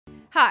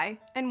Hi,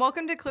 and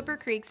welcome to Clipper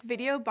Creek's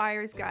Video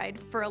Buyer's Guide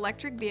for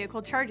Electric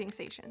Vehicle Charging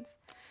Stations.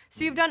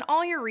 So you've done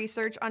all your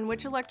research on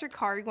which electric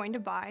car you're going to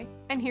buy,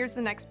 and here's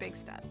the next big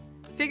step: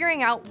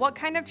 figuring out what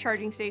kind of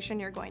charging station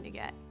you're going to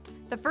get.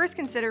 The first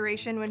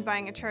consideration when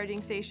buying a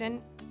charging station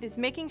is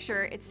making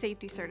sure it's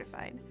safety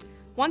certified.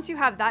 Once you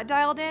have that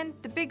dialed in,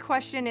 the big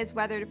question is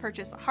whether to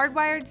purchase a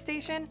hardwired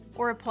station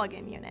or a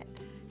plug-in unit.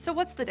 So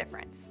what's the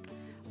difference?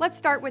 Let's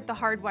start with the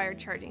hardwired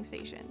charging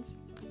stations.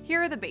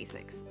 Here are the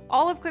basics.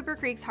 All of Clipper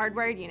Creek's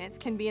hardwired units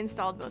can be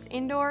installed both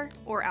indoor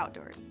or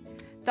outdoors.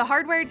 The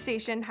hardwired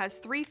station has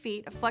 3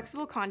 feet of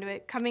flexible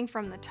conduit coming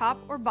from the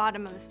top or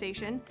bottom of the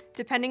station,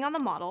 depending on the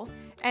model,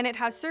 and it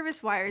has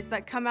service wires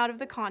that come out of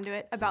the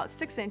conduit about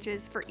 6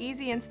 inches for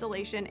easy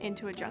installation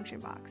into a junction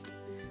box.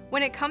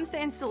 When it comes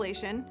to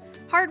installation,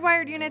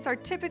 hardwired units are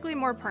typically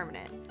more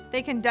permanent.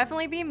 They can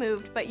definitely be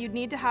moved, but you'd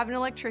need to have an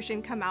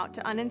electrician come out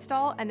to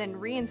uninstall and then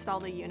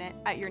reinstall the unit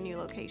at your new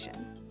location.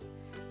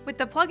 With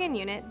the plug-in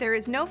unit, there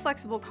is no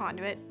flexible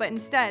conduit, but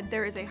instead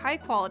there is a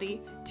high-quality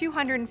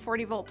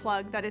 240-volt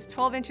plug that is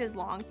 12 inches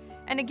long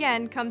and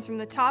again comes from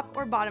the top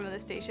or bottom of the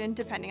station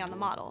depending on the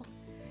model.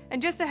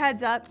 And just a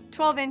heads up,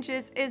 12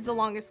 inches is the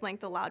longest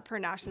length allowed per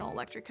National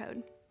Electric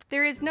Code.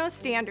 There is no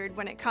standard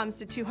when it comes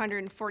to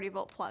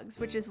 240-volt plugs,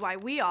 which is why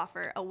we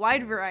offer a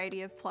wide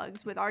variety of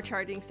plugs with our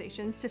charging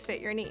stations to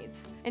fit your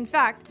needs. In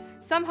fact,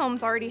 some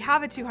homes already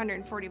have a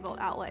 240-volt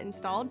outlet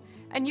installed,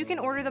 and you can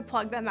order the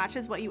plug that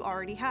matches what you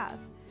already have.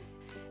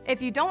 If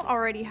you don't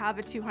already have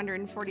a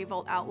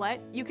 240-volt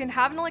outlet, you can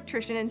have an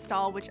electrician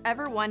install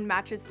whichever one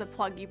matches the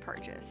plug you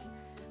purchase.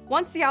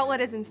 Once the outlet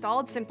is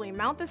installed, simply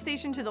mount the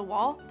station to the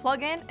wall,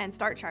 plug in, and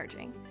start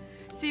charging.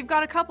 So you've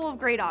got a couple of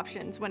great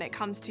options when it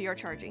comes to your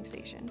charging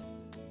station.